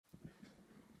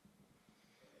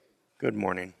Good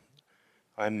morning.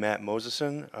 I'm Matt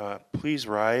Moseson. Please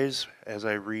rise as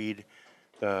I read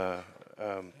the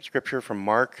scripture from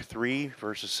Mark 3,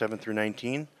 verses 7 through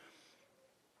 19.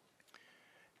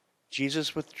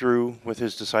 Jesus withdrew with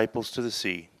his disciples to the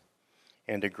sea,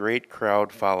 and a great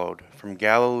crowd followed from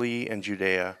Galilee and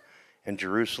Judea and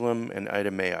Jerusalem and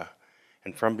Idumea,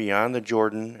 and from beyond the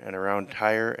Jordan and around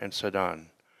Tyre and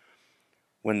Sidon.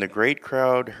 When the great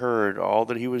crowd heard all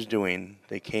that he was doing,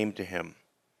 they came to him.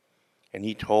 And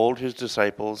he told his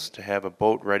disciples to have a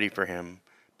boat ready for him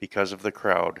because of the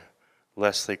crowd,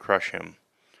 lest they crush him.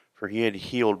 For he had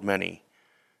healed many,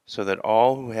 so that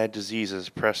all who had diseases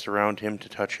pressed around him to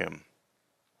touch him.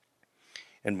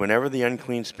 And whenever the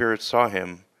unclean spirits saw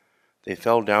him, they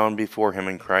fell down before him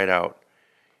and cried out,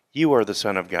 "You are the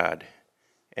Son of God."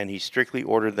 And he strictly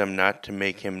ordered them not to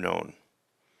make him known.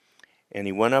 And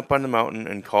he went up on the mountain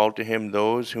and called to him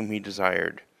those whom he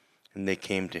desired, and they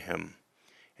came to him.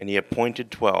 And he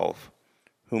appointed 12,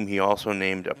 whom he also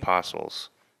named apostles,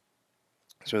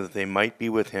 so that they might be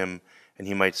with him, and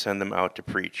he might send them out to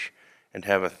preach, and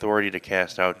have authority to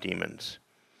cast out demons.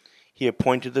 He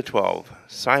appointed the 12,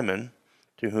 Simon,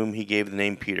 to whom he gave the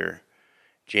name Peter,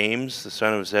 James the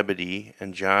son of Zebedee,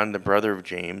 and John the brother of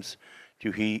James, who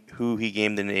he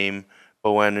gave the name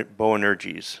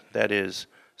Boanerges, that is,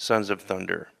 sons of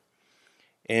thunder,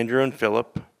 Andrew and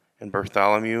Philip, and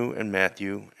Bartholomew and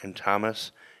Matthew, and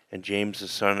Thomas, and James the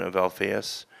son of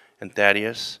Alphaeus, and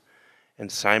Thaddeus,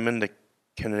 and Simon the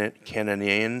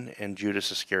Cananean, and Judas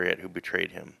Iscariot, who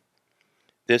betrayed him.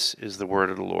 This is the word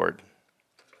of the Lord.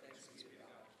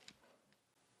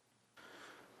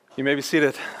 You may be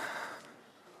seated.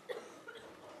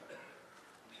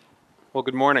 Well,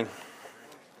 good morning.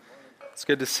 It's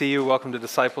good to see you. Welcome to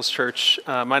Disciples Church.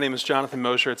 My name is Jonathan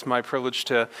Mosier. It's my privilege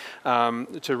to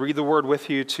read the Word with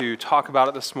you, to talk about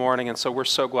it this morning, and so we're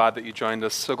so glad that you joined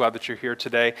us, so glad that you're here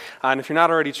today. And if you're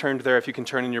not already turned there, if you can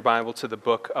turn in your Bible to the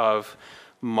book of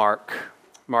Mark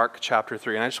chapter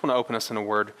 3. And I just want to open us in a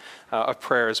word of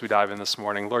prayer as we dive in this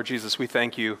morning. Lord Jesus, we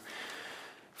thank you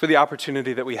for the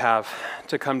opportunity that we have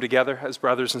to come together as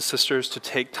brothers and sisters to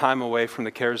take time away from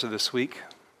the cares of this week.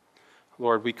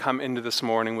 Lord, we come into this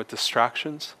morning with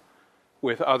distractions,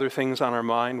 with other things on our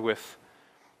mind, with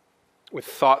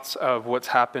thoughts of what's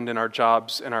happened in our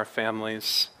jobs, in our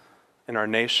families, in our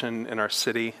nation, in our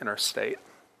city, in our state.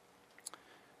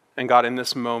 And God, in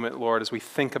this moment, Lord, as we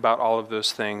think about all of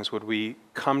those things, would we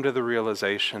come to the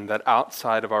realization that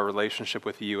outside of our relationship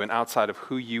with you and outside of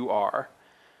who you are,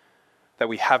 that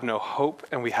we have no hope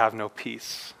and we have no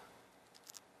peace,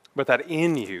 but that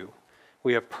in you,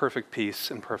 we have perfect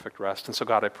peace and perfect rest. And so,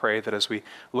 God, I pray that as we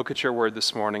look at your word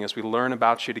this morning, as we learn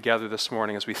about you together this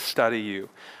morning, as we study you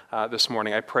this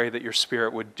morning, I pray that your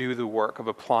Spirit would do the work of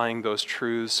applying those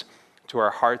truths to our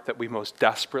heart that we most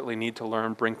desperately need to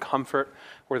learn. Bring comfort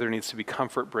where there needs to be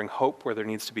comfort. Bring hope where there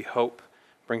needs to be hope.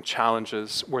 Bring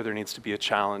challenges where there needs to be a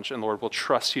challenge. And Lord, we'll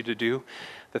trust you to do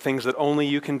the things that only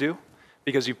you can do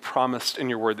because you promised in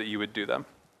your word that you would do them.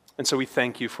 And so we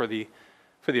thank you for the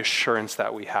assurance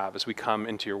that we have as we come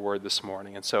into your word this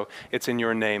morning. And so it's in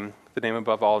your name, the name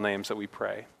above all names, that we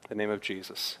pray, the name of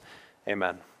Jesus.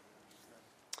 Amen.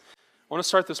 I want to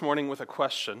start this morning with a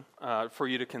question for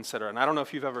you to consider. And I don't know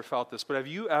if you've ever felt this, but have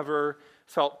you ever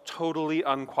felt totally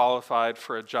unqualified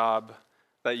for a job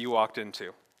that you walked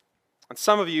into? And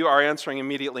some of you are answering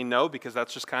immediately no, because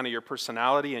that's just kind of your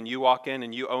personality, and you walk in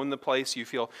and you own the place. You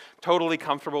feel totally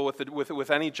comfortable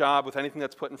with any job, with anything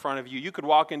that's put in front of you. You could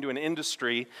walk into an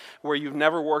industry where you've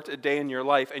never worked a day in your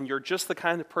life, and you're just the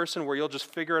kind of person where you'll just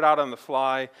figure it out on the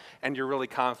fly, and you're really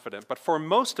confident. But for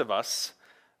most of us,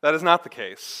 that is not the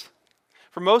case.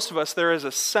 For most of us, there is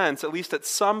a sense, at least at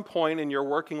some point in your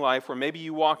working life, where maybe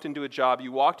you walked into a job,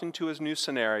 you walked into a new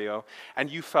scenario, and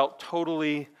you felt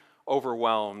totally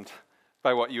overwhelmed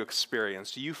by what you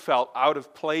experienced. You felt out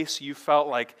of place. You felt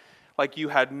like you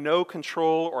had no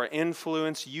control or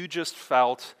influence. You just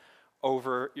felt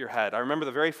over your head. I remember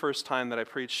the very first time that I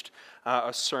preached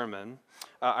a sermon.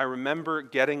 I remember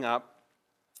getting up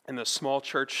in the small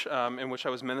church in which I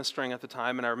was ministering at the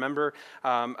time, and I remember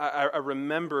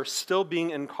still being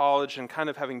in college and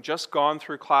kind of having just gone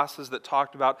through classes that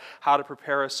talked about how to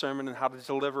prepare a sermon and how to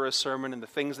deliver a sermon and the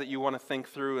things that you want to think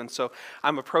through. And so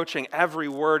I'm approaching every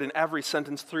word and every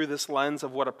sentence through this lens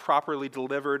of what a properly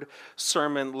delivered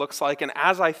sermon looks like. And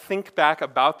as I think back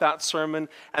about that sermon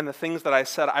and the things that I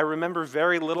said, I remember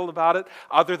very little about it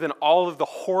other than all of the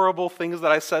horrible things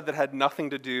that I said that had nothing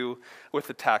to do with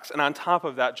the text. And on top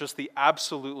of that, just the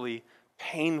absolutely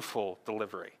painful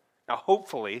delivery. Now,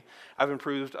 hopefully, I've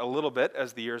improved a little bit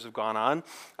as the years have gone on,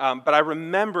 but I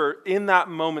remember in that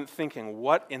moment thinking,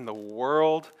 what in the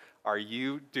world are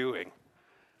you doing?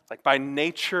 Like by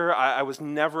nature, I was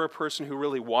never a person who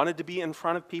really wanted to be in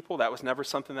front of people. That was never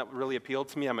something that really appealed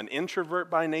to me. I'm an introvert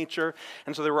by nature.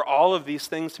 And so there were all of these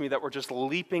things to me that were just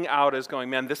leaping out as going,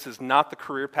 man, this is not the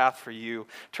career path for you.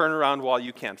 Turn around while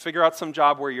you can. Figure out some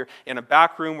job where you're in a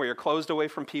back room, where you're closed away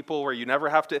from people, where you never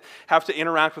have to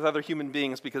interact with other human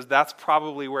beings, because that's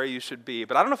probably where you should be.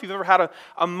 But I don't know if you've ever had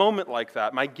a moment like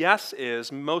that. My guess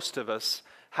is most of us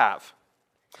have.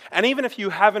 And even if you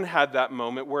haven't had that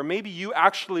moment where maybe you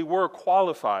actually were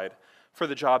qualified for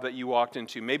the job that you walked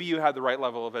into, maybe you had the right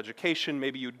level of education,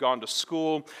 maybe you'd gone to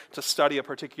school to study a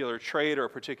particular trade or a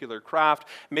particular craft,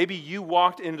 maybe you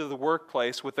walked into the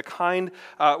workplace with the kind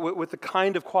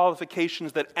of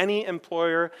qualifications that any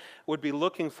employer would be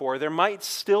looking for, there might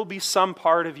still be some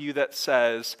part of you that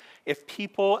says, if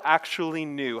people actually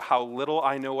knew how little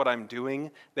I know what I'm doing,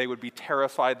 they would be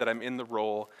terrified that I'm in the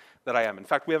role that I am. In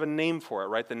fact, we have a name for it,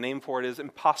 right? The name for it is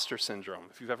imposter syndrome,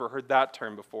 if you've ever heard that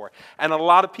term before. And a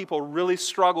lot of people really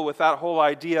struggle with that whole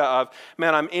idea of,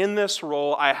 man, I'm in this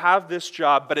role, I have this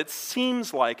job, but it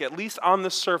seems like, at least on the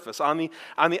surface, on the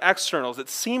externals, it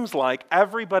seems like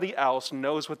everybody else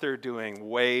knows what they're doing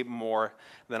way more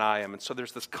than I am. And so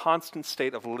there's this constant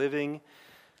state of living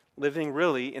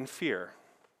really in fear.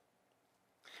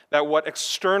 That what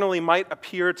externally might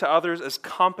appear to others as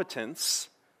competence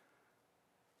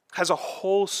has a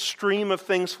whole stream of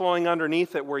things flowing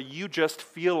underneath it where you just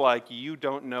feel like you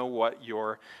don't know what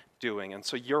you're doing. And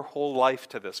so your whole life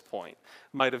to this point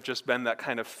might have just been that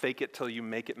kind of fake it till you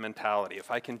make it mentality.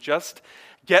 If I can just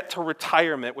get to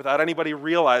retirement without anybody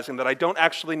realizing that I don't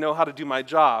actually know how to do my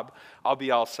job, I'll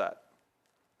be all set.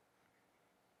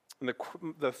 And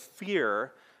the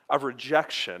fear of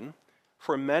rejection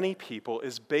for many people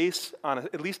is based on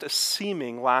at least a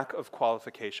seeming lack of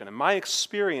qualification. And my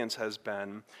experience has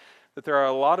been that there are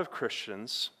a lot of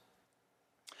Christians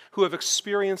who have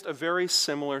experienced a very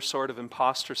similar sort of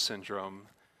imposter syndrome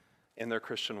in their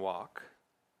Christian walk,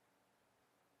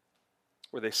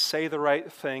 where they say the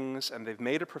right things and they've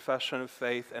made a profession of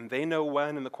faith and they know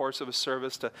when in the course of a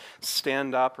service to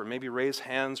stand up or maybe raise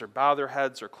hands or bow their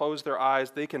heads or close their eyes.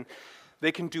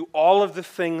 They can do all of the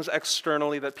things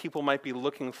externally that people might be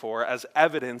looking for as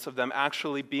evidence of them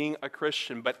actually being a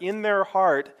Christian. But in their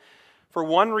heart, for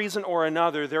one reason or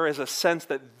another, there is a sense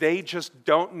that they just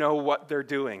don't know what they're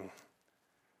doing.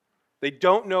 They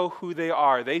don't know who they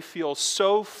are. They feel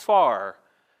so far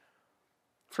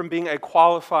from being a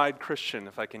qualified Christian,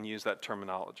 if I can use that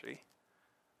terminology,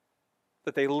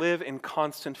 that they live in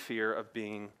constant fear of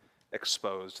being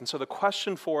exposed. And so the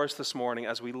question for us this morning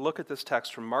as we look at this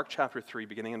text from Mark chapter 3,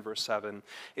 beginning in verse 7,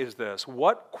 is this: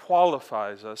 what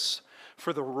qualifies us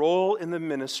for the role in the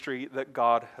ministry that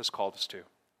God has called us to?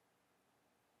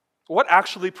 What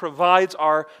actually provides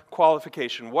our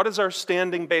qualification? What is our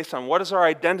standing based on? What is our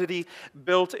identity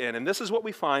built in? And this is what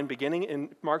we find beginning in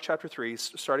Mark chapter 3,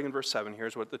 starting in verse 7.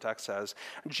 Here's what the text says.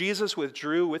 Jesus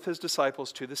withdrew with his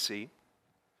disciples to the sea,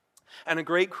 and a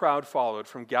great crowd followed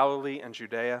from Galilee and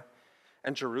Judea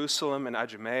and Jerusalem and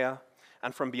Idumea,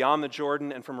 and from beyond the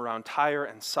Jordan and from around Tyre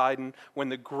and Sidon. When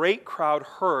the great crowd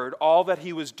heard all that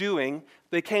he was doing,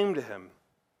 they came to him.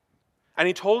 And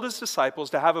he told his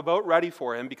disciples to have a boat ready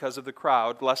for him because of the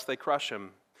crowd, lest they crush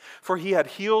him. For he had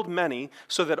healed many,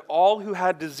 so that all who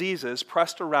had diseases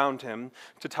pressed around him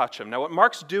to touch him. Now, what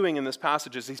Mark's doing in this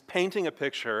passage is he's painting a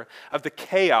picture of the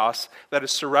chaos that is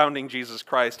surrounding Jesus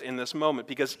Christ in this moment.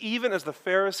 Because even as the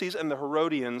Pharisees and the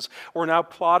Herodians were now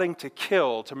plotting to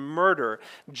kill, to murder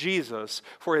Jesus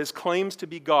for his claims to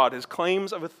be God, his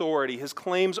claims of authority, his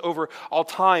claims over all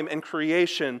time and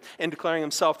creation, in declaring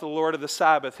himself the Lord of the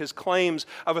Sabbath, his claims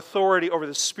of authority over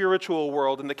the spiritual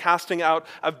world and the casting out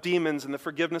of demons and the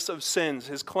forgiveness of sins,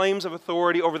 his claims of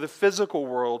authority over the physical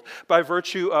world by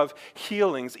virtue of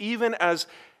healings. Even as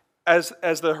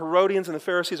the Herodians and the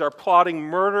Pharisees are plotting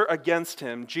murder against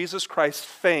him, Jesus Christ's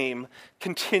fame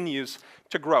continues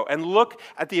to grow. And look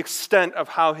at the extent of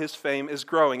how his fame is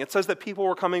growing. It says that people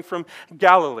were coming from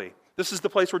Galilee. This is the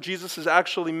place where Jesus is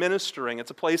actually ministering.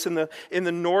 It's a place in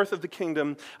the north of the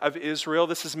kingdom of Israel.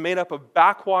 This is made up of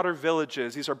backwater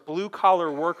villages. These are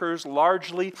blue-collar workers,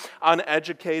 largely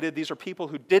uneducated. These are people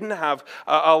who didn't have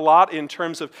a lot in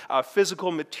terms of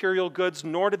physical material goods,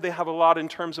 nor did they have a lot in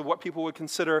terms of what people would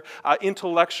consider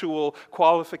intellectual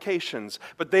qualifications.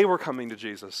 But they were coming to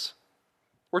Jesus.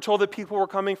 We're told that people were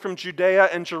coming from Judea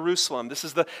and Jerusalem. This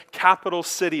is the capital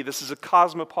city. This is a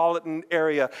cosmopolitan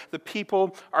area. The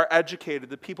people are educated.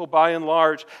 The people, by and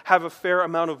large, have a fair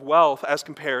amount of wealth as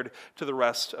compared to the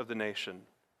rest of the nation.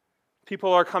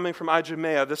 People are coming from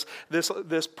Idumea,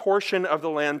 this portion of the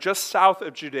land just south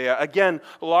of Judea, again,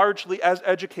 largely as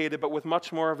educated, but with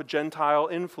much more of a Gentile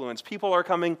influence. People are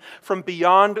coming from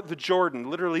beyond the Jordan,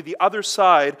 literally the other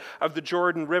side of the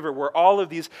Jordan River, where all of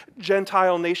these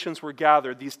Gentile nations were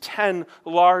gathered, these 10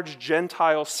 large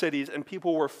Gentile cities, and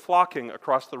people were flocking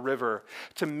across the river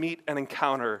to meet and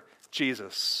encounter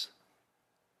Jesus.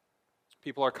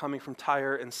 People are coming from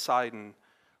Tyre and Sidon,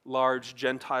 large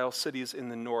Gentile cities in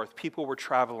the north. People were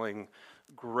traveling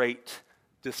great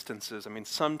distances. I mean,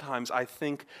 sometimes I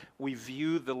think we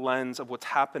view the lens of what's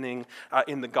happening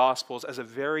in the Gospels as a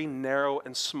very narrow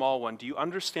and small one. Do you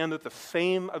understand that the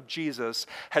fame of Jesus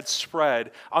had spread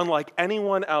unlike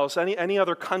anyone else, any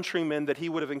other countryman that he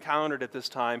would have encountered at this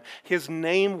time? His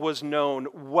name was known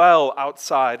well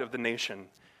outside of the nation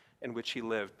in which he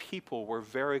lived. People were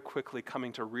very quickly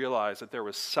coming to realize that there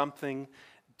was something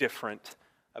different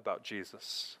about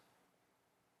Jesus.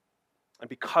 And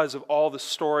because of all the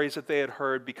stories that they had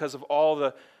heard, because of all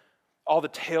the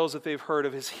tales that they've heard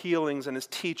of his healings and his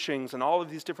teachings and all of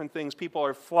these different things, people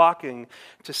are flocking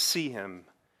to see him.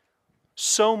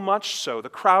 So much so, the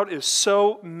crowd is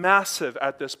so massive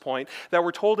at this point that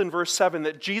we're told in verse 7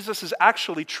 that Jesus is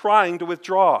actually trying to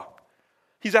withdraw.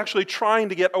 He's actually trying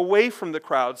to get away from the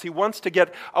crowds. He wants to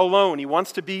get alone. He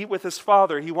wants to be with his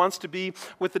Father. He wants to be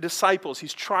with the disciples.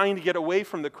 He's trying to get away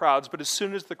from the crowds, but as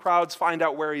soon as the crowds find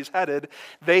out where he's headed,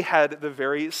 they head the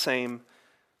very same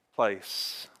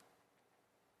place.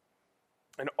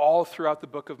 And all throughout the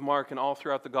book of Mark and all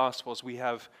throughout the Gospels, we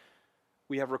have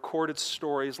recorded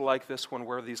stories like this one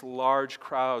where these large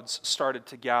crowds started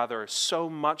to gather, so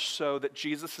much so that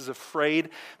Jesus is afraid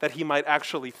that he might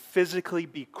actually physically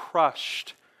be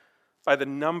crushed by the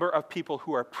number of people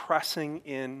who are pressing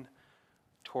in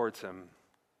towards him.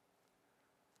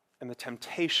 And the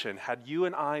temptation, had you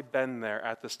and I been there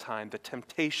at this time, the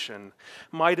temptation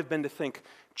might have been to think,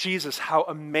 Jesus, how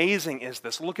amazing is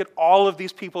this? Look at all of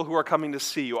these people who are coming to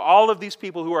see you, all of these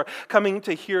people who are coming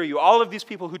to hear you, all of these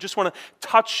people who just want to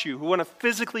touch you, who want to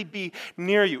physically be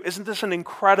near you. Isn't this an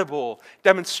incredible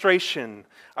demonstration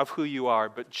of who you are?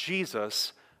 But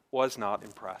Jesus was not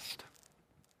impressed.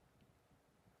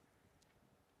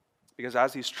 Because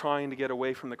as he's trying to get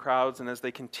away from the crowds and as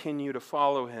they continue to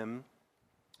follow him,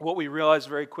 what we realize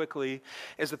very quickly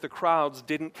is that the crowds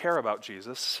didn't care about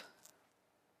Jesus,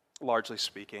 largely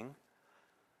speaking.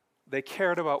 They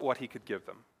cared about what he could give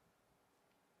them.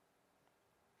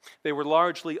 They were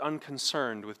largely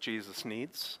unconcerned with Jesus'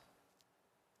 needs,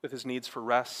 with his needs for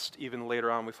rest. Even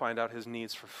later on, we find out his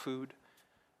needs for food.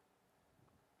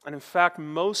 And in fact,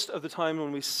 most of the time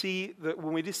when we see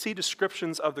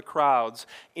descriptions of the crowds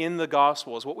in the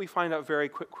Gospels, what we find out very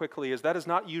quickly is that is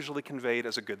not usually conveyed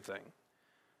as a good thing.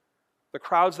 The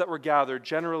crowds that were gathered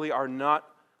generally are not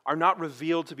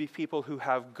revealed to be people who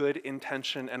have good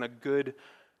intention and a good,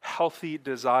 healthy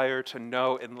desire to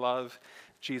know and love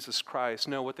Jesus Christ.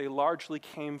 No, what they largely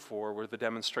came for were the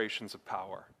demonstrations of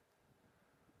power.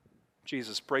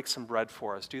 Jesus, break some bread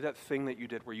for us. Do that thing that you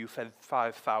did where you fed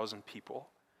 5,000 people.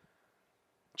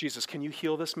 Jesus, can you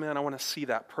heal this man? I want to see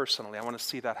that personally. I want to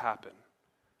see that happen.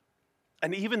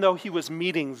 And even though he was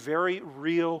meeting very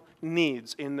real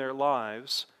needs in their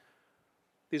lives,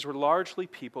 these were largely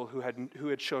people who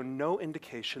had shown no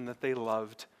indication that they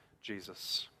loved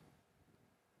Jesus.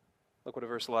 Look what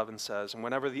verse 11 says. And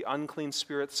whenever the unclean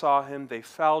spirits saw him, they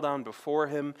fell down before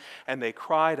him, and they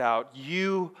cried out,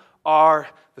 "You are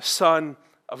the Son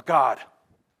of God."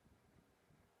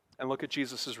 And look at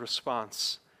Jesus'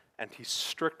 response. And he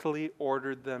strictly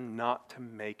ordered them not to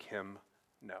make him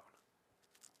known.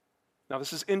 Now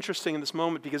this is interesting in this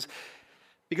moment because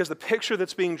the picture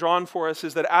that's being drawn for us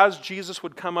is that as Jesus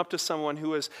would come up to someone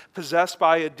who is possessed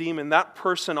by a demon, that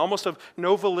person, almost of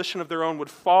no volition of their own,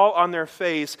 would fall on their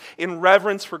face in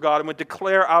reverence for God and would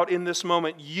declare out in this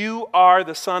moment, "You are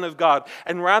the Son of God."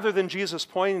 And rather than Jesus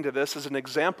pointing to this as an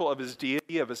example of his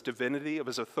deity, of his divinity, of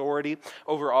his authority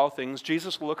over all things,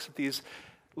 Jesus looks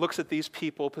at these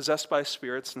people possessed by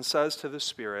spirits and says to the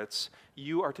spirits,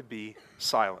 "You are to be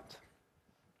silent."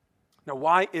 Now,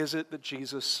 why is it that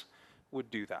Jesus would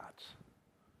do that?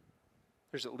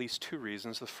 There's at least two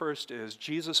reasons. The first is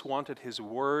Jesus wanted his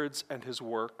words and his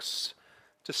works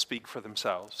to speak for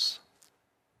themselves.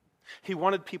 He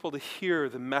wanted people to hear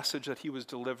the message that he was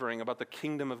delivering about the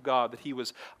kingdom of God that he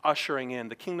was ushering in,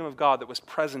 the kingdom of God that was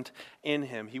present in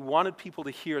him. He wanted people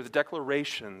to hear the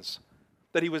declarations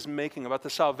that he was making about the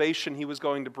salvation he was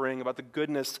going to bring, about the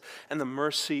goodness and the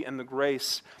mercy and the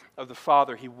grace of the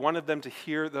Father. He wanted them to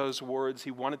hear those words.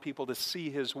 He wanted people to see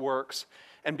his works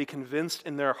and be convinced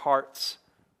in their hearts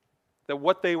that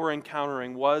what they were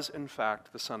encountering was, in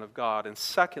fact, the Son of God. And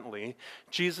secondly,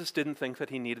 Jesus didn't think that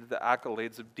he needed the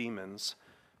accolades of demons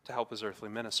to help his earthly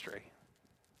ministry.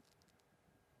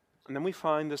 And then we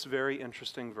find this very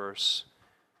interesting verse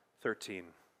 13.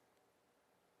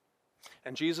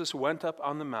 And Jesus went up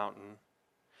on the mountain,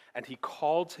 and he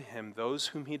called to him those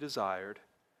whom he desired,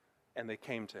 and they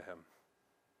came to him.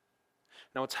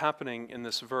 Now, what's happening in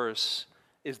this verse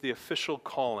is the official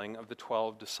calling of the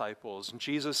 12 disciples. And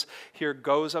Jesus here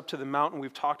goes up to the mountain.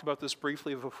 We've talked about this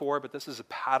briefly before, but this is a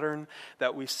pattern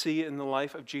that we see in the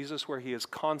life of Jesus where he is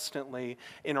constantly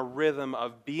in a rhythm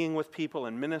of being with people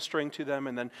and ministering to them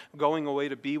and then going away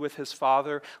to be with his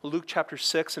Father. Luke chapter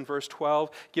 6 and verse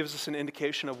 12 gives us an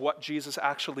indication of what Jesus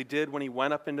actually did when he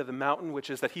went up into the mountain,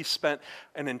 which is that he spent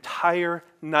an entire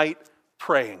night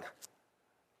praying.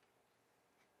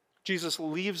 Jesus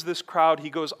leaves this crowd.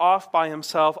 He goes off by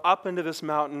himself up into this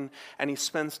mountain, and he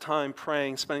spends time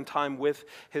praying, spending time with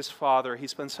his Father. He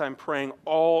spends time praying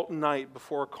all night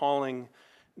before calling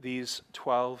these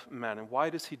 12 men. And why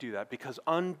does he do that? Because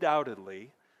undoubtedly,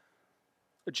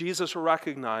 Jesus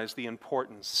recognized the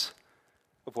importance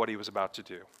of what he was about to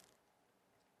do.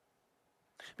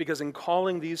 Because in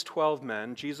calling these 12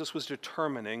 men, Jesus was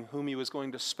determining whom he was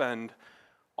going to spend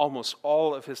almost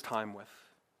all of his time with.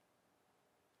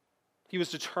 He was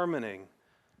determining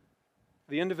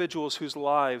the individuals whose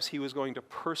lives he was going to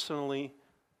personally,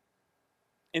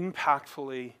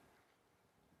 impactfully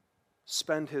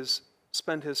spend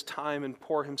his time and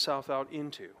pour himself out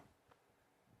into.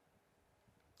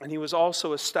 And he was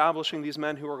also establishing these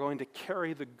men who were going to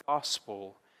carry the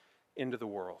gospel into the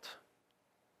world.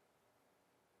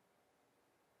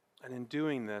 And in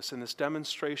doing this, in this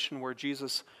demonstration where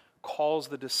Jesus calls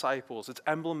the disciples, it's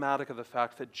emblematic of the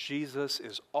fact that Jesus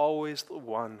is always the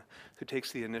one who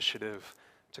takes the initiative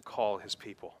to call his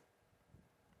people.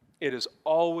 It is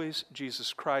always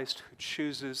Jesus Christ who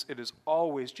chooses. It is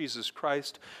always Jesus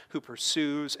Christ who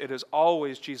pursues. It is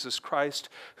always Jesus Christ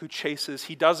who chases.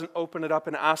 He doesn't open it up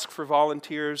and ask for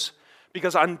volunteers,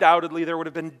 because undoubtedly there would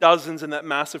have been dozens in that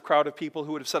massive crowd of people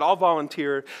who would have said, "I'll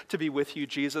volunteer to be with you,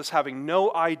 Jesus," having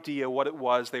no idea what it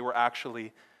was they were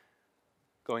actually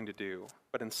going to do.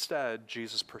 But instead,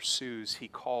 Jesus pursues, he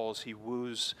calls, he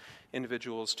woos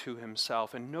individuals to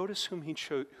himself. And notice whom he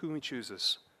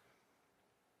chooses.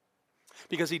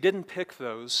 Because he didn't pick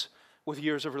those with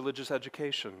years of religious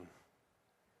education.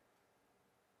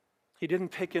 He didn't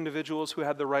pick individuals who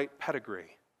had the right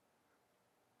pedigree.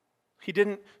 He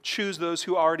didn't choose those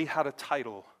who already had a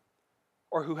title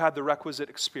or who had the requisite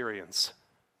experience.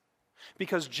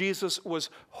 Because Jesus was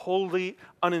wholly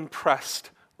unimpressed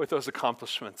with those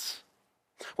accomplishments.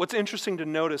 What's interesting to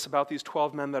notice about these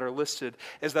 12 men that are listed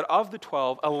is that of the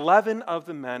 12, 11 of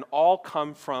the men all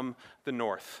come from the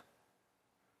north.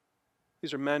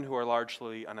 These are men who are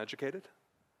largely uneducated,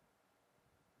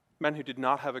 men who did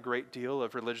not have a great deal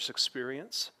of religious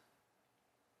experience,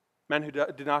 men who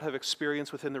did not have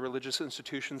experience within the religious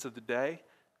institutions of the day.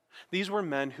 These were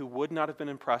men who would not have been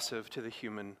impressive to the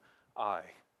human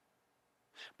eye.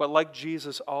 But like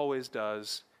Jesus always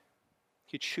does,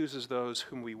 he chooses those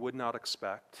whom we would not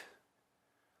expect.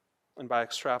 And by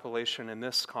extrapolation in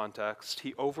this context,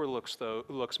 he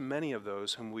overlooks many of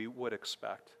those whom we would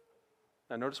expect.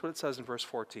 Now notice what it says in verse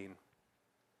 14.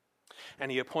 And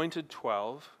he appointed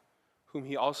 12, whom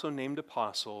he also named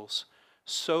apostles,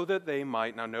 so that they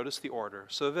might, now notice the order,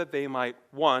 so that they might,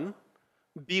 1,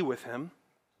 be with him,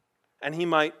 and he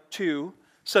might, 2,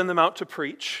 send them out to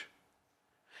preach,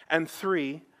 and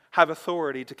 3, have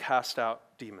authority to cast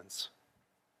out demons.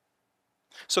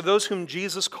 So those whom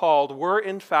Jesus called were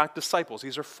in fact disciples.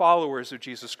 These are followers of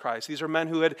Jesus Christ. These are men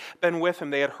who had been with him.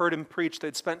 They had heard him preach.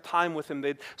 They'd spent time with him.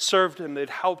 They'd served him. They'd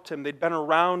helped him. They'd been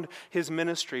around his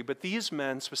ministry. But these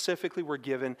men specifically were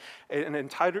given an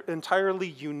entirely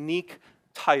unique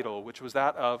title, which was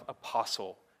that of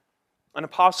apostle. An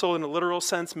apostle in a literal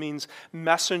sense means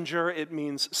messenger. It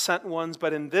means sent ones.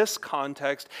 But in this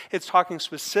context, it's talking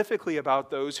specifically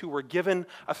about those who were given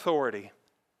authority.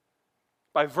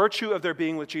 By virtue of their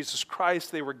being with Jesus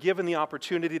Christ, they were given the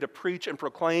opportunity to preach and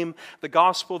proclaim the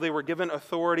gospel. They were given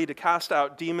authority to cast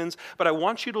out demons. But I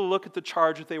want you to look at the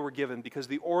charge that they were given, because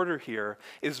the order here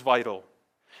is vital.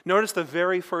 Notice the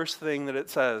very first thing that it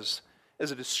says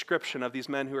is a description of these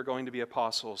men who are going to be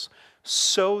apostles,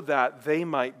 so that they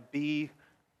might be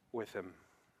with him.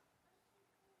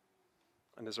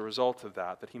 And as a result of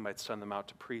that he might send them out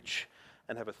to preach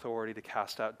and have authority to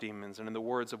cast out demons. And in the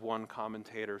words of one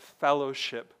commentator,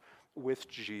 fellowship with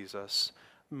Jesus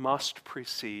must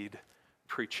precede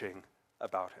preaching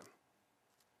about him.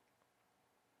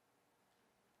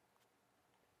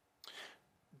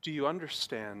 Do you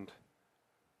understand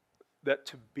that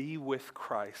to be with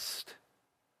Christ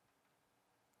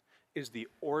is the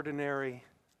ordinary,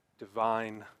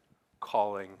 divine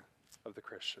calling of the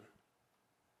Christian.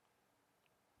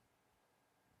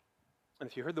 And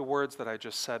if you heard the words that I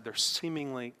just said, they're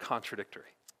seemingly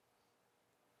contradictory.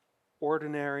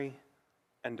 Ordinary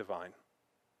and divine.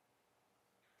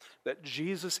 That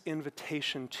Jesus'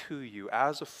 invitation to you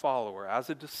as a follower, as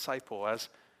a disciple,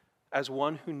 as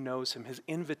one who knows him, his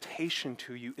invitation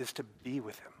to you is to be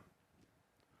with him.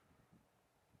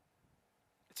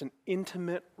 It's an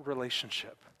intimate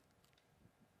relationship.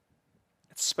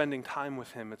 It's spending time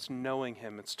with him, it's knowing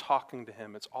him, it's talking to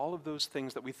him, it's all of those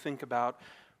things that we think about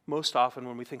most often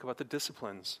when we think about the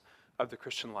disciplines of the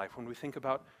Christian life, when we think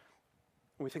about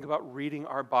reading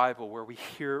our Bible, where we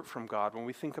hear from God, when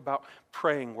we think about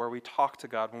praying, where we talk to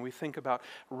God, when we think about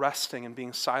resting and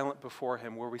being silent before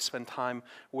him, where we spend time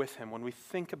with him, when we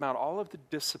think about all of the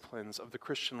disciplines of the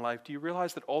Christian life, do you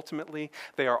realize that ultimately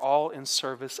they are all in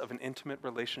service of an intimate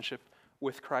relationship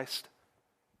with Christ?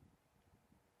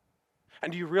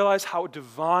 And do you realize how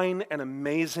divine and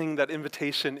amazing that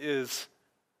invitation is?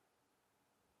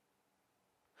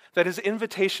 That his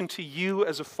invitation to you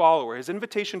as a follower, his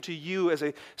invitation to you as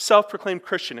a self-proclaimed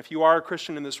Christian, if you are a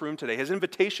Christian in this room today, his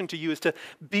invitation to you is to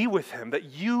be with him,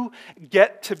 that you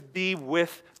get to be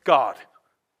with God.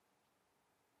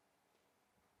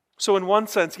 So in one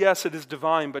sense, yes, it is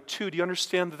divine, but two, do you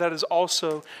understand that that is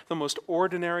also the most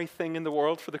ordinary thing in the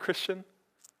world for the Christian?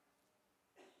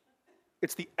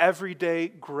 It's the everyday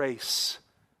grace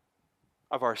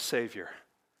of our Savior,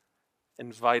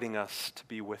 inviting us to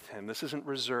be with him. This isn't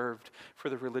reserved for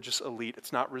the religious elite.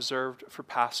 It's not reserved for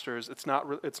pastors. It's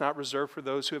not reserved for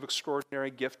those who have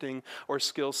extraordinary gifting or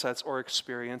skill sets or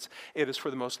experience. It is for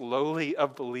the most lowly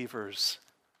of believers.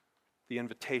 The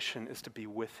invitation is to be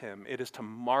with him. It is to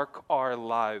mark our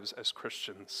lives as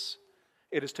Christians.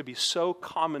 It is to be so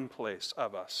commonplace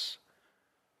of us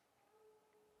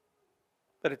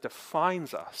that it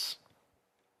defines us.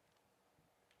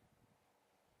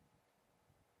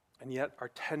 And yet our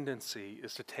tendency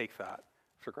is to take that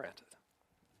for granted.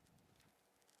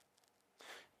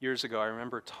 Years ago, I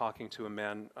remember talking to a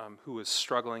man who was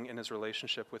struggling in his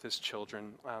relationship with his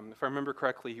children. If I remember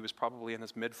correctly, he was probably in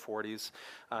his mid-40s.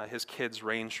 His kids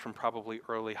ranged from probably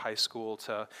early high school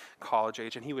to college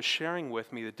age, and he was sharing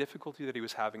with me the difficulty that he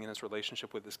was having in his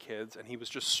relationship with his kids, and he was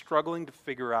just struggling to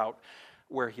figure out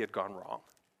where he had gone wrong.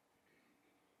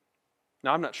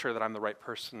 Now, I'm not sure that I'm the right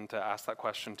person to ask that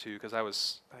question to, because I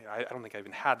don't think I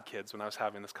even had kids when I was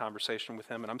having this conversation with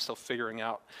him, and I'm still figuring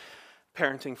out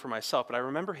parenting for myself. But I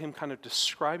remember him kind of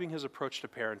describing his approach to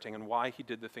parenting and why he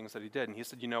did the things that he did. And he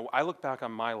said, I look back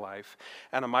on my life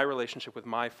and on my relationship with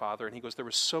my father, and he goes, there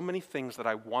were so many things that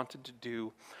I wanted to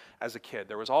do as a kid.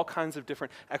 There was all kinds of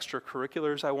different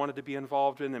extracurriculars I wanted to be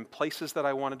involved in, and places that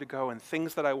I wanted to go, and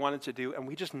things that I wanted to do, and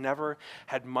we just never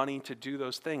had money to do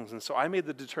those things. And so I made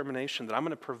the determination that I'm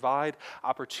going to provide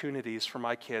opportunities for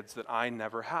my kids that I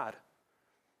never had.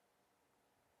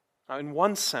 Now, in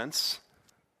one sense,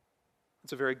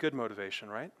 it's a very good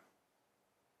motivation, right?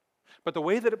 But the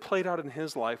way that it played out in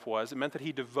his life was, it meant that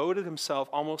he devoted himself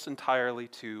almost entirely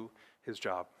to his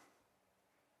job.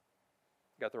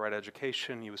 He got the right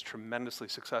education. He was tremendously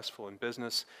successful in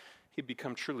business. He'd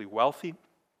become truly wealthy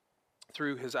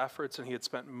through his efforts, and he had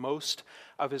spent most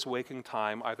of his waking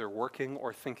time either working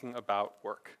or thinking about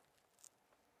work.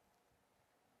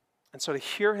 And so to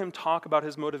hear him talk about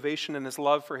his motivation and his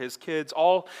love for his kids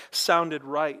all sounded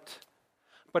right.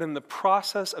 But in the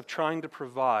process of trying to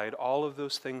provide all of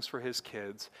those things for his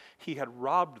kids, he had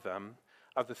robbed them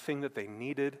of the thing that they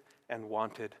needed and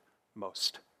wanted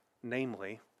most,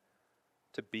 namely,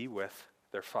 to be with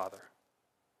their father.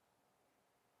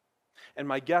 And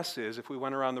my guess is, if we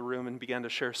went around the room and began to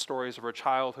share stories of our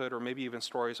childhood, or maybe even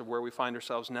stories of where we find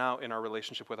ourselves now in our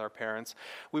relationship with our parents,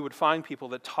 we would find people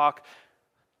that talk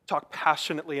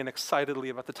passionately and excitedly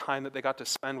about the time that they got to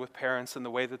spend with parents and the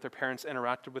way that their parents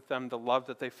interacted with them, the love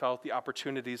that they felt, the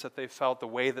opportunities that they felt, the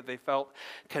way that they felt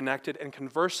connected. And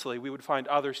conversely, we would find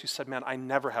others who said, man, I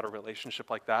never had a relationship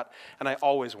like that, and I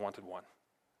always wanted one.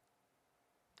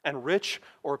 And rich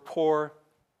or poor,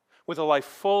 with a life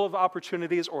full of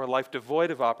opportunities or a life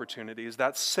devoid of opportunities,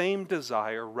 that same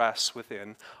desire rests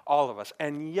within all of us.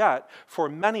 And yet, for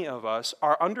many of us,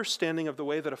 our understanding of the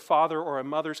way that a father or a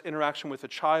mother's interaction with a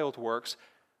child works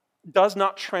does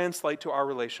not translate to our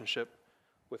relationship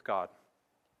with God.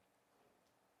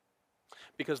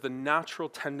 Because the natural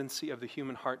tendency of the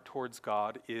human heart towards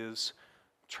God is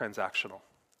transactional.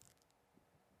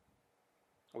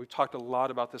 We've talked a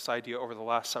lot about this idea over the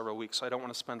last several weeks, so I don't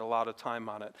want to spend a lot of time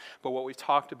on it. But what we've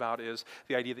talked about is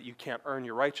the idea that you can't earn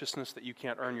your righteousness, that you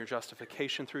can't earn your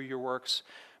justification through your works.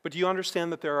 But do you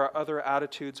understand that there are other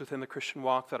attitudes within the Christian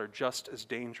walk that are just as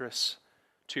dangerous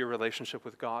to your relationship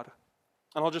with God?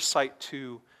 And I'll just cite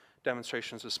two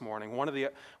demonstrations this morning. One of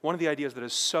the ideas that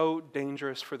is so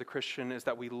dangerous for the Christian is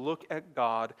that we look at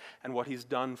God and what he's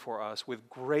done for us with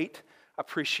great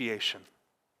appreciation.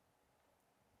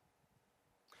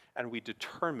 And we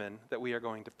determine that we are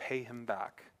going to pay him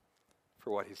back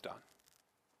for what he's done.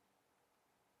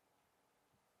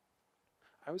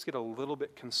 I always get a little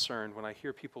bit concerned when I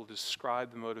hear people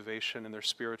describe the motivation in their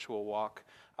spiritual walk,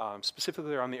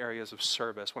 specifically around the areas of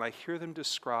service, when I hear them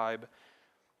describe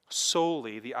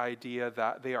solely the idea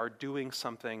that they are doing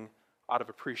something out of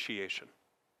appreciation.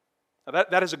 Now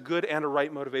that is a good and a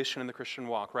right motivation in the Christian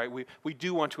walk, right? We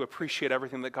do want to appreciate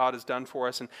everything that God has done for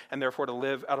us and therefore to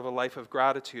live out of a life of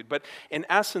gratitude. But in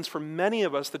essence, for many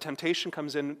of us, the temptation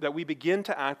comes in that we begin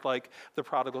to act like the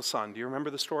prodigal son. Do you remember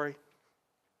the story?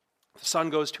 The son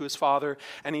goes to his father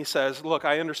and he says, look,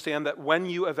 I understand that when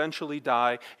you eventually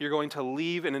die, you're going to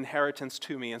leave an inheritance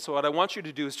to me. And so what I want you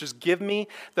to do is just give me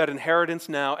that inheritance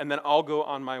now and then I'll go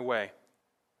on my way.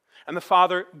 And the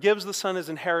father gives the son his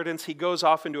inheritance. He goes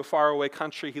off into a faraway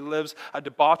country. He lives a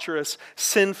debaucherous,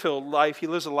 sin-filled life. He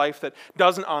lives a life that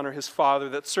doesn't honor his father,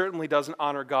 that certainly doesn't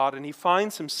honor God. And he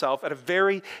finds himself at a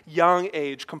very young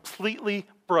age completely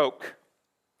broke,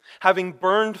 having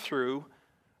burned through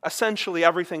essentially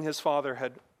everything his father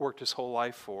had worked his whole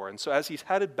life for. And so as he's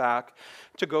headed back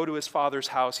to go to his father's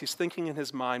house, he's thinking in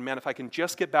his mind, man, if I can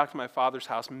just get back to my father's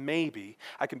house, maybe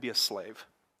I can be a slave.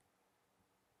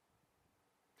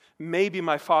 Maybe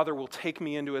my father will take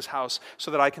me into his house so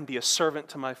that I can be a servant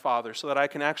to my father, so that I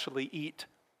can actually eat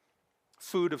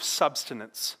food of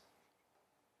substance,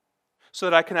 so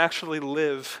that I can actually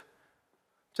live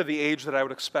to the age that I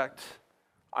would expect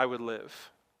I would live.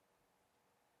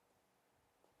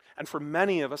 And for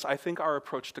many of us, I think our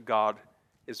approach to God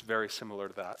is very similar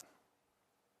to that.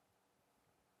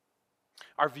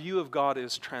 Our view of God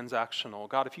is transactional.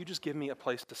 God, if you just give me a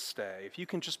place to stay, if you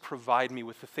can just provide me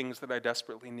with the things that I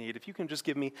desperately need, if you can just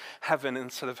give me heaven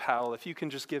instead of hell, if you can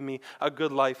just give me a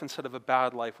good life instead of a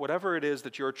bad life, whatever it is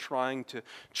that you're trying to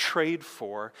trade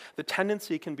for, the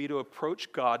tendency can be to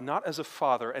approach God not as a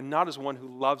father and not as one who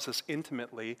loves us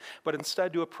intimately, but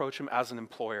instead to approach him as an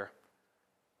employer.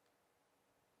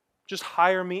 Just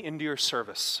hire me into your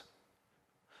service.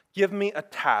 Give me a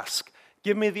task.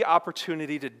 Give me the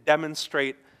opportunity to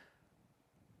demonstrate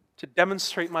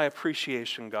my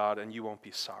appreciation, God, and you won't be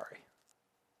sorry.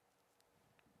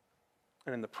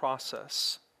 And in the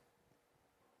process,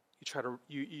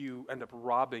 you end up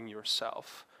robbing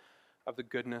yourself of the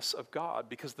goodness of God,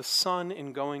 because the son,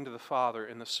 in going to the father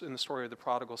in the story of the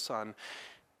prodigal son,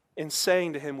 in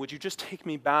saying to him, would you just take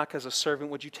me back as a servant?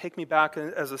 Would you take me back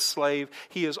as a slave?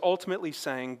 He is ultimately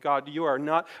saying, God, you are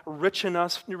not rich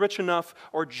enough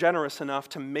or generous enough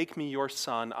to make me your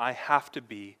son. I have to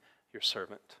be your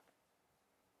servant.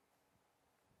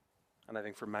 And I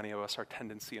think for many of us, our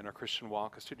tendency in our Christian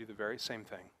walk is to do the very same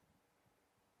thing.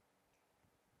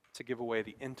 To give away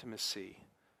the intimacy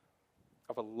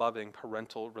of a loving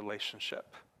parental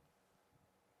relationship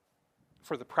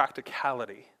for the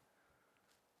practicality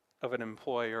of an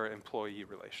employer-employee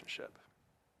relationship.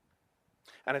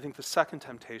 And I think the second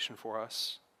temptation for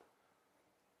us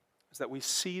is that we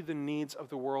see the needs of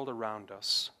the world around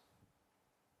us.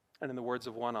 And in the words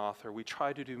of one author, we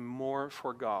try to do more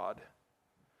for God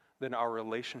than our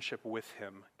relationship with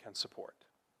him can support.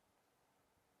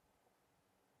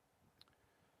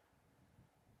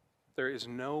 There is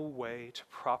no way to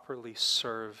properly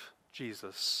serve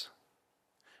Jesus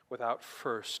without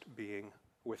first being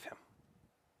with him.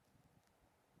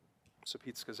 So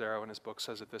Pete Scazzaro in his book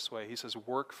says it this way. He says,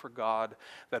 work for God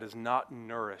that is not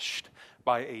nourished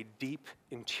by a deep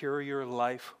interior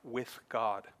life with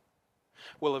God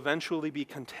will eventually be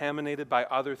contaminated by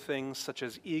other things such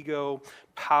as ego,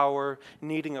 power,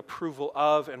 needing approval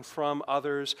of and from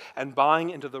others, and buying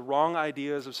into the wrong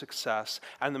ideas of success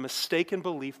and the mistaken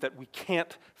belief that we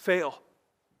can't fail.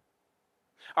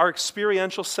 Our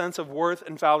experiential sense of worth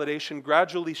and validation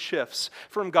gradually shifts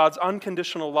from God's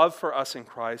unconditional love for us in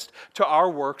Christ to our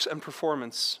works and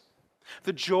performance.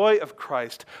 The joy of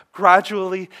Christ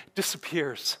gradually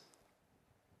disappears.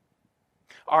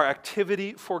 Our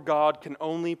activity for God can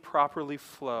only properly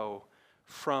flow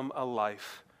from a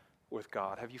life with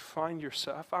God. Have you found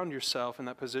yourself in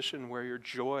that position where your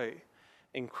joy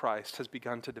in Christ has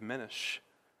begun to diminish?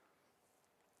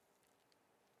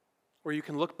 where you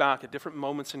can look back at different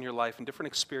moments in your life and different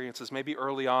experiences, maybe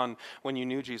early on when you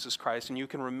knew Jesus Christ, and you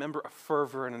can remember a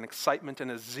fervor and an excitement and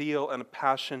a zeal and a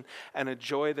passion and a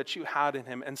joy that you had in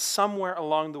him, and somewhere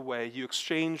along the way you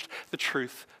exchanged the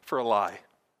truth for a lie.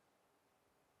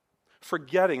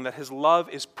 Forgetting that his love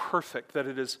is perfect, that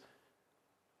it is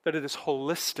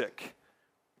holistic,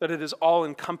 that it is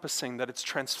all-encompassing, that it's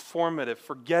transformative,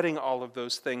 forgetting all of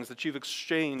those things, that you've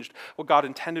exchanged what God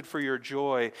intended for your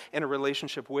joy in a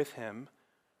relationship with him,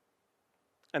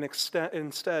 and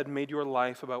instead made your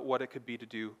life about what it could be to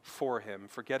do for him,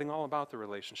 forgetting all about the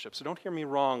relationship. So don't hear me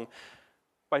wrong.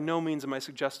 By no means am I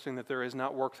suggesting that there is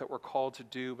not work that we're called to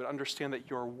do, but understand that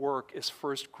your work is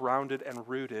first grounded and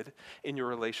rooted in your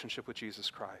relationship with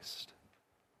Jesus Christ.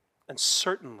 And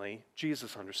certainly,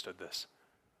 Jesus understood this.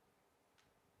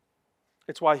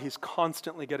 It's why he's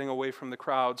constantly getting away from the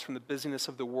crowds, from the busyness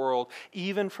of the world,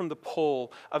 even from the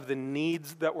pull of the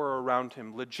needs that were around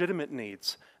him, legitimate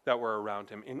needs that were around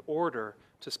him, in order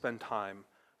to spend time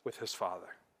with his Father.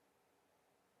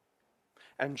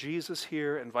 And Jesus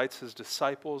here invites his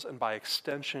disciples, and by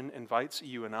extension invites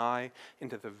you and I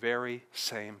into the very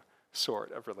same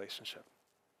sort of relationship.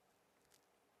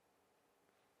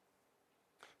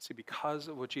 See, because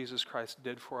of what Jesus Christ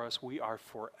did for us, we are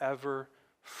forever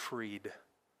freed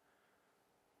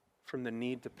from the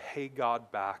need to pay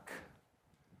God back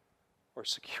or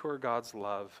secure God's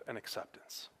love and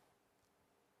acceptance.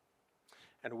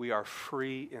 And we are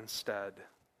free instead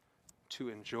to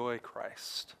enjoy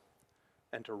Christ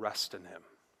and to rest in him.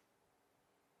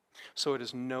 So it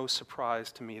is no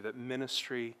surprise to me that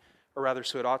ministry, or rather,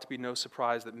 so it ought to be no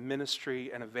surprise that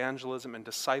ministry and evangelism and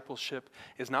discipleship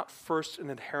is not first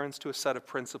an adherence to a set of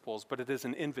principles, but it is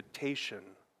an invitation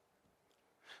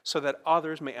so that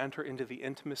others may enter into the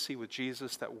intimacy with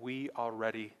Jesus that we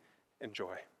already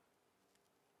enjoy.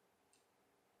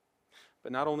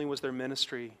 But not only was there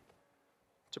ministry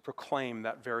to proclaim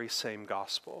that very same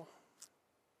gospel,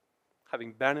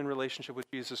 having been in relationship with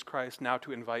Jesus Christ, now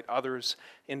to invite others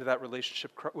into that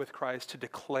relationship with Christ, to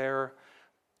declare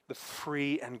the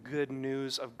free and good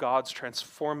news of God's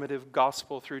transformative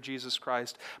gospel through Jesus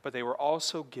Christ, but they were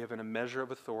also given a measure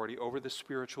of authority over the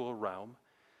spiritual realm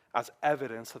as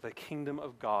evidence that the kingdom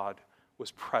of God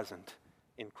was present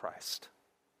in Christ.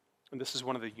 And this is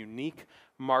one of the unique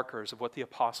markers of what the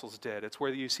apostles did. It's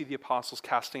where you see the apostles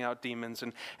casting out demons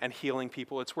and healing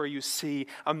people. It's where you see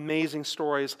amazing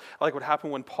stories like what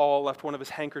happened when Paul left one of his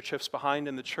handkerchiefs behind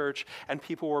in the church and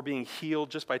people were being healed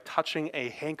just by touching a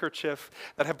handkerchief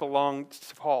that had belonged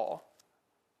to Paul.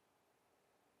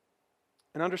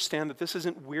 And understand that this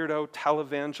isn't weirdo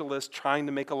televangelist trying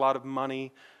to make a lot of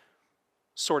money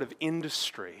sort of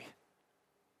industry.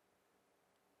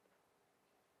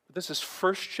 This is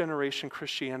first generation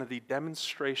Christianity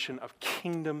demonstration of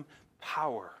kingdom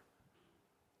power.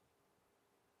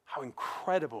 How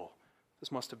incredible this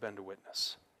must have been to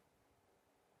witness.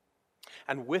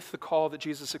 And with the call that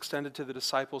Jesus extended to the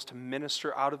disciples to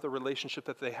minister out of the relationship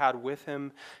that they had with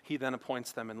him, he then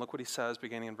appoints them. And look what he says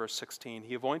beginning in verse 16.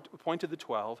 He appointed the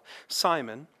 12,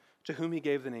 Simon, to whom he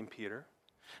gave the name Peter,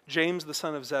 James the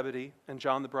son of Zebedee, and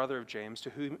John the brother of James, to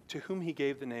whom he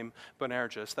gave the name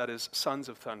Boanerges, that is, sons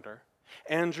of thunder,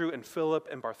 Andrew and Philip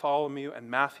and Bartholomew and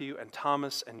Matthew and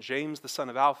Thomas and James the son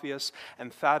of Alphaeus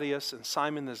and Thaddeus and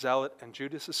Simon the Zealot and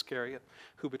Judas Iscariot,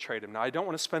 who betrayed him. Now, I don't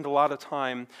want to spend a lot of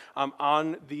time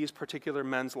on these particular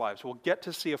men's lives. We'll get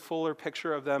to see a fuller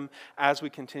picture of them as we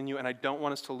continue, and I don't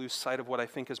want us to lose sight of what I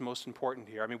think is most important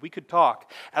here. I mean, we could talk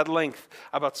at length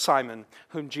about Simon,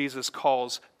 whom Jesus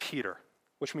calls Peter,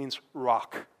 which means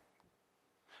rock.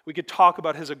 We could talk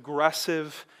about his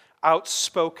aggressive,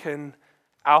 outspoken,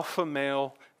 alpha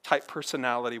male type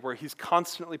personality where he's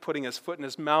constantly putting his foot in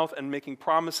his mouth and making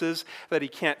promises that he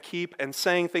can't keep and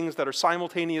saying things that are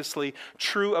simultaneously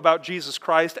true about Jesus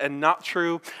Christ and not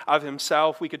true of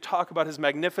himself. We could talk about his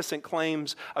magnificent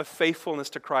claims of faithfulness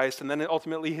to Christ and then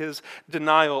ultimately his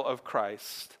denial of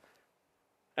Christ,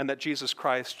 and that Jesus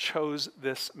Christ chose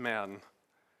this man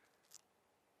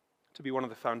to be one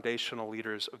of the foundational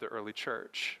leaders of the early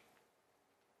church.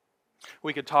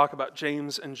 We could talk about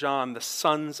James and John, the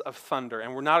sons of thunder,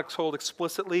 and we're not told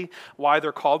explicitly why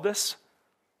they're called this.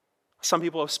 Some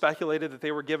people have speculated that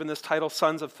they were given this title,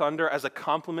 Sons of Thunder, as a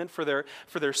compliment for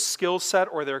their skill set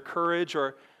or their courage,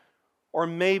 or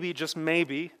maybe, just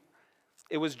maybe,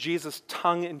 it was Jesus'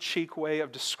 tongue-in-cheek way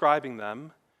of describing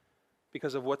them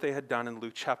because of what they had done in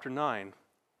Luke chapter 9.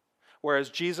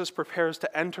 Whereas Jesus prepares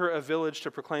to enter a village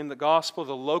to proclaim the gospel,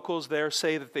 the locals there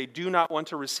say that they do not want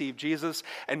to receive Jesus,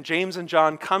 and James and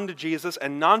John come to Jesus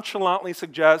and nonchalantly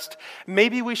suggest,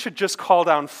 maybe we should just call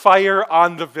down fire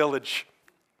on the village.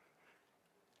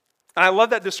 And I love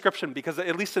that description because,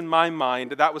 at least in my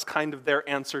mind, that was kind of their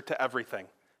answer to everything.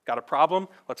 Got a problem?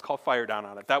 Let's call fire down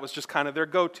on it. That was just kind of their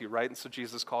go-to, right? And so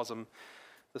Jesus calls them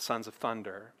the sons of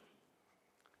thunder.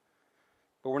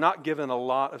 But we're not given a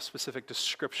lot of specific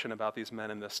description about these men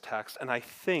in this text. And I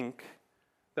think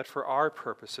that for our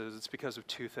purposes, it's because of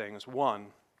two things. One,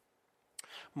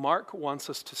 Mark wants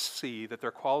us to see that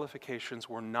their qualifications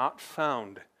were not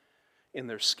found in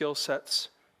their skill sets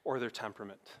or their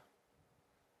temperament,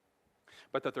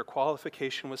 but that their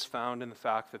qualification was found in the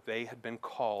fact that they had been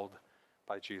called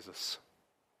by Jesus.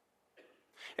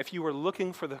 If you were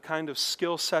looking for the kind of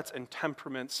skill sets and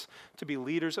temperaments to be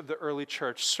leaders of the early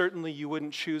church, certainly you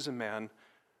wouldn't choose a man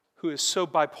who is so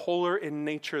bipolar in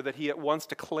nature that he at once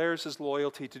declares his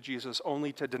loyalty to Jesus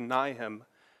only to deny him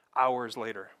hours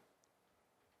later.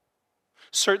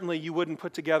 Certainly you wouldn't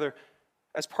put together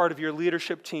as part of your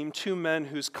leadership team two men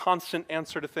whose constant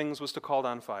answer to things was to call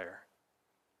down fire.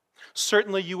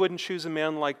 Certainly you wouldn't choose a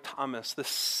man like Thomas, the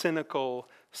cynical,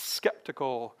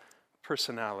 skeptical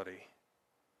personality.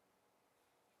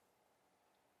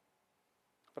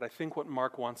 But I think what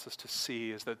Mark wants us to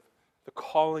see is that the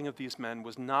calling of these men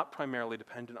was not primarily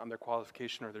dependent on their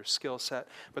qualification or their skill set,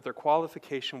 but their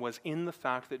qualification was in the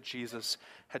fact that Jesus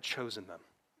had chosen them.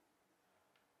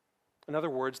 In other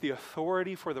words, the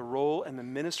authority for the role and the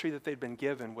ministry that they'd been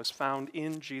given was found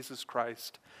in Jesus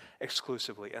Christ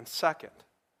exclusively. And second,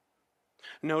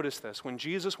 notice this. When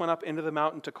Jesus went up into the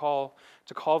mountain to call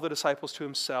the disciples to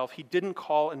himself, he didn't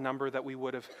call a number that we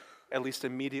would have at least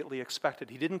immediately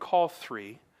expected. He didn't call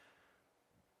 3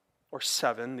 or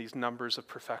 7, these numbers of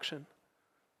perfection.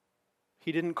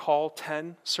 He didn't call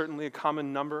 10, certainly a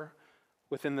common number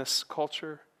within this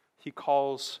culture. He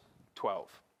calls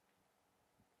 12.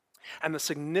 And the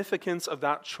significance of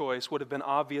that choice would have been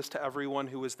obvious to everyone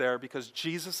who was there, because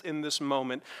Jesus in this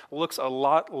moment looks a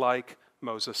lot like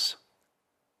Moses.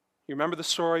 You remember the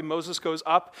story? Moses goes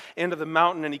up into the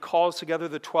mountain and he calls together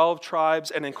the 12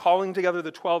 tribes. And in calling together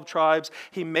the 12 tribes,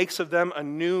 he makes of them a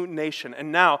new nation.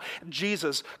 And now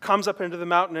Jesus comes up into the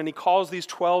mountain and he calls these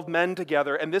 12 men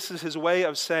together. And this is his way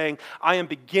of saying, I am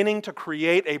beginning to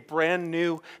create a brand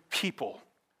new people,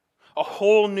 a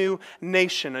whole new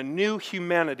nation, a new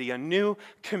humanity, a new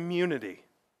community,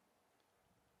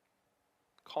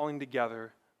 calling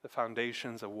together the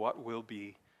foundations of what will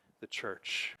be the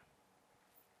church.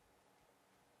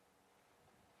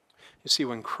 You see,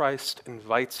 when Christ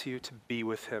invites you to be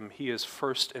with him, he is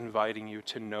first inviting you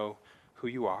to know who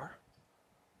you are.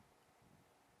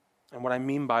 And what I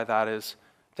mean by that is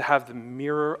to have the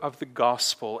mirror of the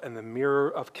gospel and the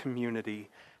mirror of community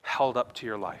held up to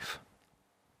your life.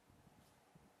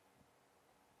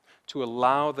 To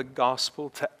allow the gospel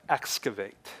to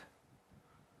excavate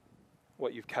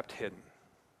what you've kept hidden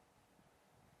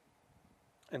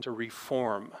and to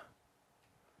reform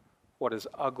what is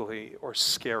ugly or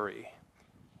scary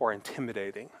or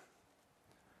intimidating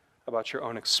about your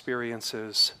own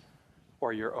experiences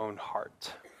or your own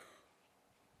heart.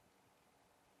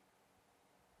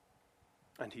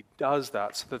 And he does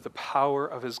that so that the power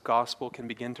of his gospel can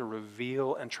begin to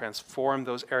reveal and transform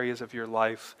those areas of your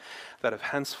life that have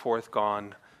henceforth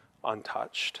gone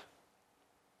untouched.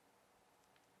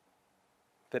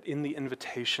 That in the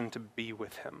invitation to be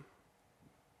with him,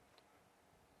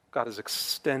 God is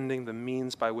extending the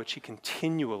means by which he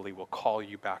continually will call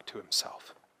you back to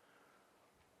himself.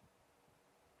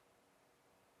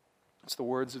 It's the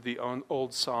words of the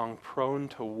old song, prone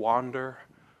to wander,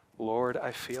 Lord,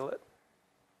 I feel it.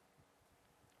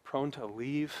 Prone to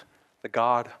leave the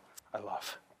God I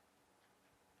love.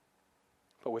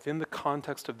 But within the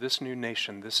context of this new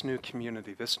nation, this new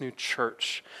community, this new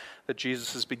church that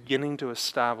Jesus is beginning to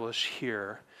establish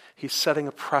here, he's setting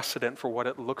a precedent for what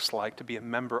it looks like to be a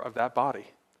member of that body,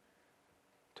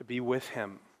 to be with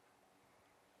him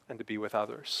and to be with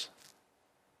others.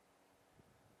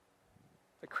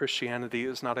 That Christianity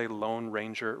is not a Lone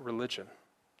Ranger religion.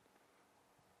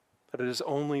 That it is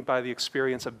only by the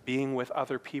experience of being with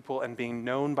other people and being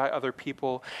known by other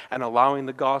people and allowing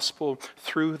the gospel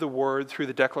through the word, through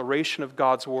the declaration of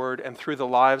God's word, and through the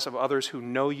lives of others who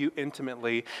know you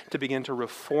intimately to begin to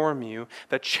reform you,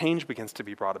 that change begins to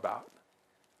be brought about.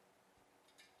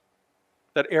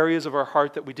 That areas of our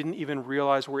heart that we didn't even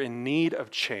realize were in need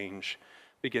of change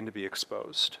begin to be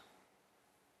exposed.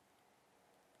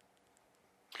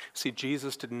 See,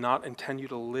 Jesus did not intend you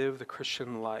to live the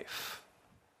Christian life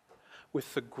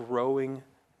with the growing,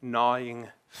 gnawing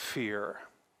fear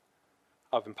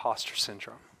of imposter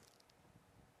syndrome,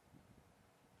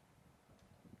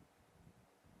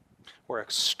 where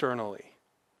externally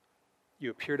you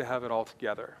appear to have it all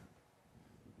together,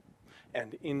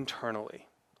 and internally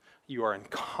you are in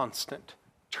constant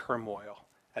turmoil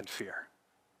and fear.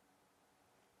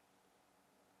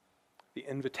 The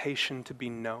invitation to be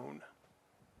known,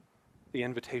 the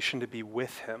invitation to be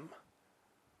with him,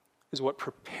 is what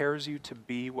prepares you to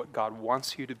be what God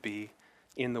wants you to be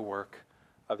in the work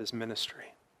of his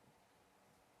ministry.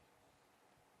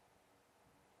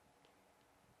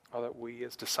 Oh, that we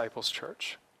as Disciples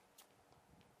Church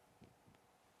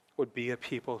would be a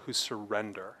people who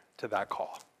surrender to that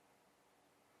call.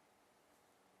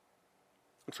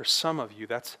 And for some of you,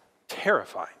 that's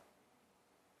terrifying.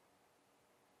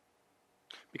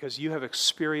 Because you have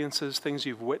experiences, things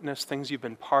you've witnessed, things you've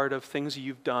been part of, things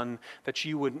you've done that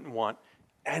you wouldn't want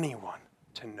anyone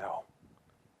to know.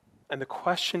 And the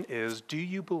question is, do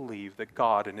you believe that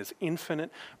God in his infinite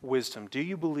wisdom, do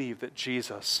you believe that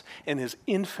Jesus in his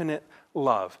infinite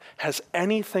love has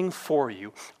anything for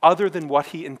you other than what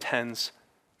he intends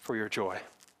for your joy?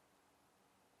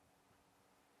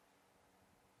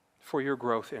 For your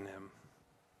growth in him?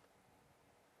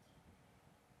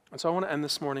 And so I want to end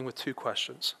this morning with two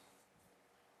questions.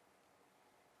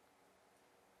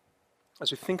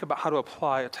 As we think about how to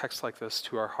apply a text like this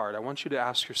to our heart, I want you to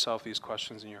ask yourself these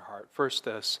questions in your heart. First,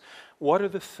 this: what are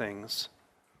the things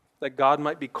that God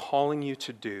might be calling you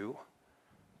to do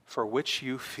for which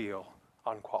you feel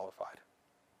unqualified?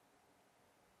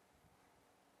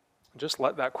 Just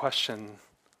let that question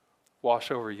wash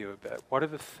over you a bit. What are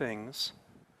the things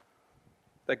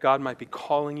that God might be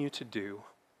calling you to do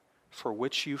for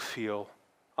which you feel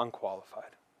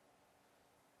unqualified?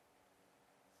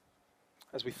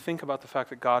 As we think about the fact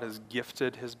that God has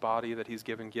gifted his body, that he's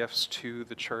given gifts to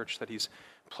the church, that he's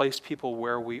placed people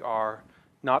where we are,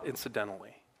 not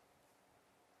incidentally,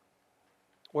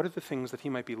 what are the things that he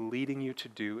might be leading you to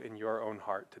do in your own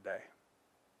heart today?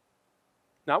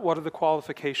 Not what are the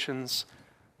qualifications,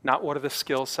 not what are the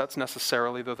skill sets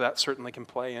necessarily, though that certainly can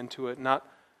play into it, not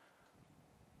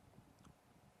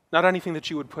anything that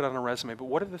you would put on a resume, but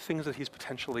what are the things that he's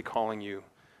potentially calling you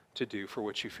to do for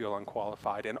which you feel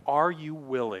unqualified? And are you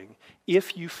willing,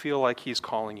 if you feel like he's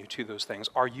calling you to those things,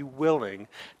 are you willing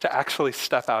to actually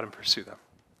step out and pursue them?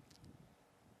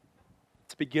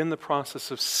 To begin the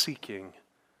process of seeking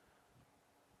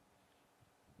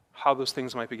how those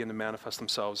things might begin to manifest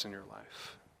themselves in your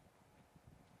life.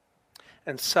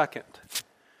 And second,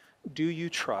 do you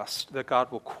trust that God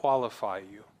will qualify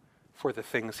you for the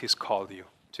things he's called you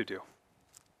to do?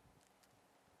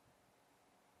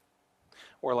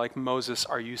 Or like Moses,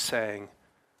 are you saying,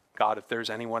 God, if there's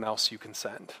anyone else you can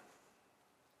send?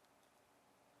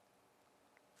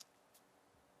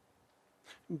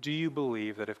 Do you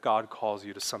believe that if God calls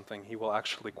you to something, he will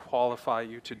actually qualify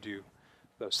you to do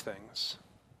those things?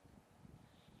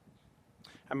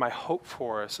 And my hope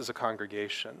for us as a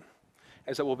congregation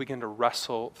is that we'll begin to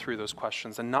wrestle through those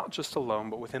questions, and not just alone,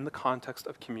 but within the context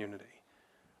of community.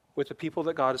 With the people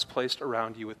that God has placed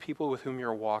around you, with people with whom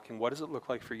you're walking, what does it look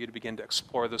like for you to begin to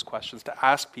explore those questions, to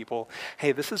ask people,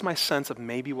 hey, this is my sense of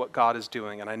maybe what God is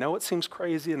doing, and I know it seems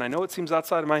crazy, and I know it seems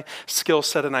outside of my skill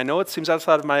set, and I know it seems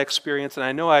outside of my experience, and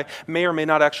I know I may or may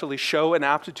not actually show an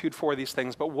aptitude for these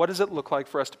things, but what does it look like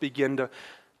for us to begin to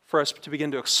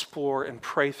explore and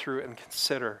pray through and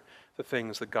consider the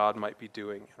things that God might be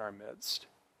doing in our midst?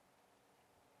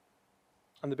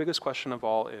 And the biggest question of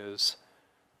all is,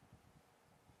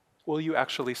 will you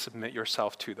actually submit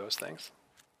yourself to those things?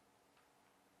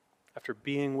 After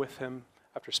being with him,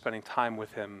 after spending time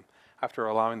with him, after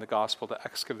allowing the gospel to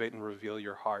excavate and reveal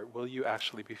your heart, will you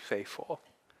actually be faithful,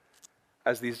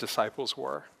 as these disciples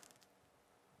were,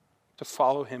 to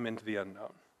follow him into the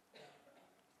unknown?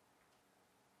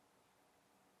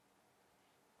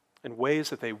 In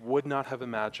ways that they would not have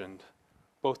imagined,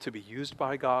 both to be used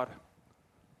by God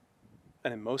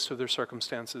and in most of their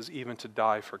circumstances, even to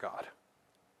die for God.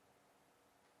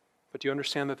 But do you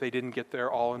understand that they didn't get there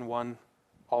all in one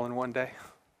day?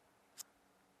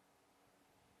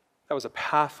 That was a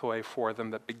pathway for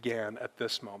them that began at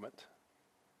this moment.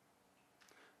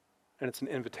 And it's an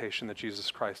invitation that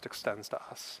Jesus Christ extends to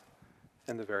us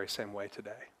in the very same way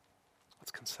today.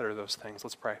 Let's consider those things.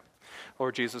 Let's pray.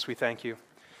 Lord Jesus, we thank you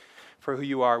for who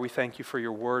you are. We thank you for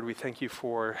your word. We thank you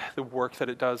for the work that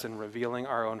it does in revealing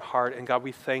our own heart. And God,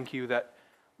 we thank you that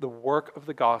the work of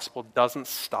the gospel doesn't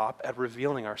stop at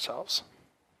revealing ourselves.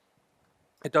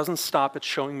 It doesn't stop at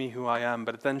showing me who I am,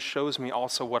 but it then shows me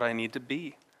also what I need to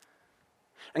be.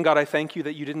 And God, I thank you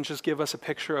that you didn't just give us a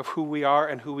picture of who we are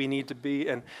and who we need to be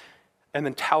and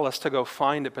then tell us to go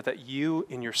find it, but that you,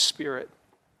 in your Spirit,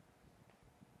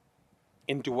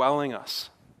 indwelling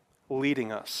us,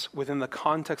 leading us within the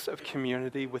context of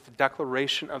community, with the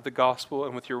declaration of the gospel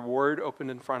and with your word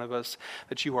opened in front of us,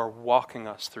 that you are walking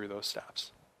us through those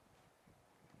steps.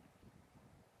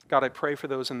 God, I pray for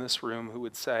those in this room who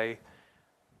would say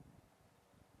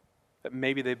that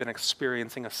maybe they've been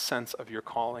experiencing a sense of your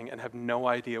calling and have no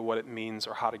idea what it means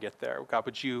or how to get there. God,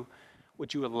 would you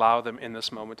allow them in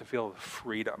this moment to feel the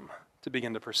freedom to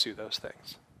begin to pursue those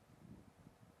things?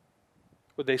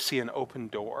 Would they see an open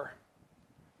door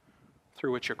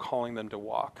through which you're calling them to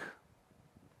walk?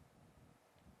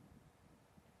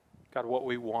 God, what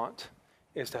we want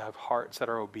is to have hearts that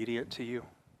are obedient to you,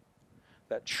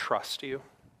 that trust you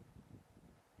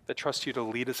to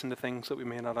lead us into things that we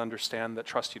may not understand, that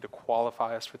trust you to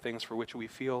qualify us for things for which we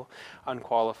feel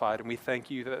unqualified. And we thank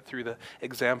you that through the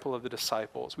example of the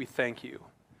disciples, we thank you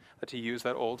that, to use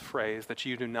that old phrase, that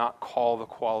you do not call the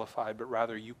qualified, but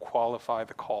rather you qualify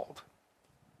the called.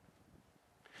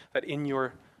 That in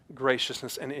your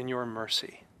graciousness and in your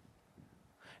mercy,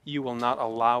 you will not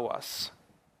allow us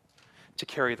to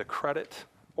carry the credit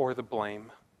or the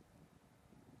blame,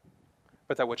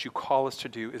 but that what you call us to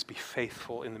do is be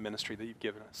faithful in the ministry that you've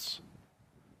given us.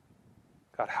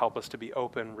 God, help us to be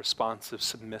open, responsive,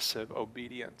 submissive,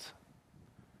 obedient.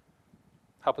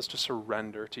 Help us to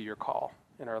surrender to your call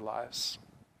in our lives.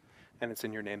 And it's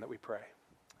in your name that we pray.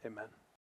 Amen.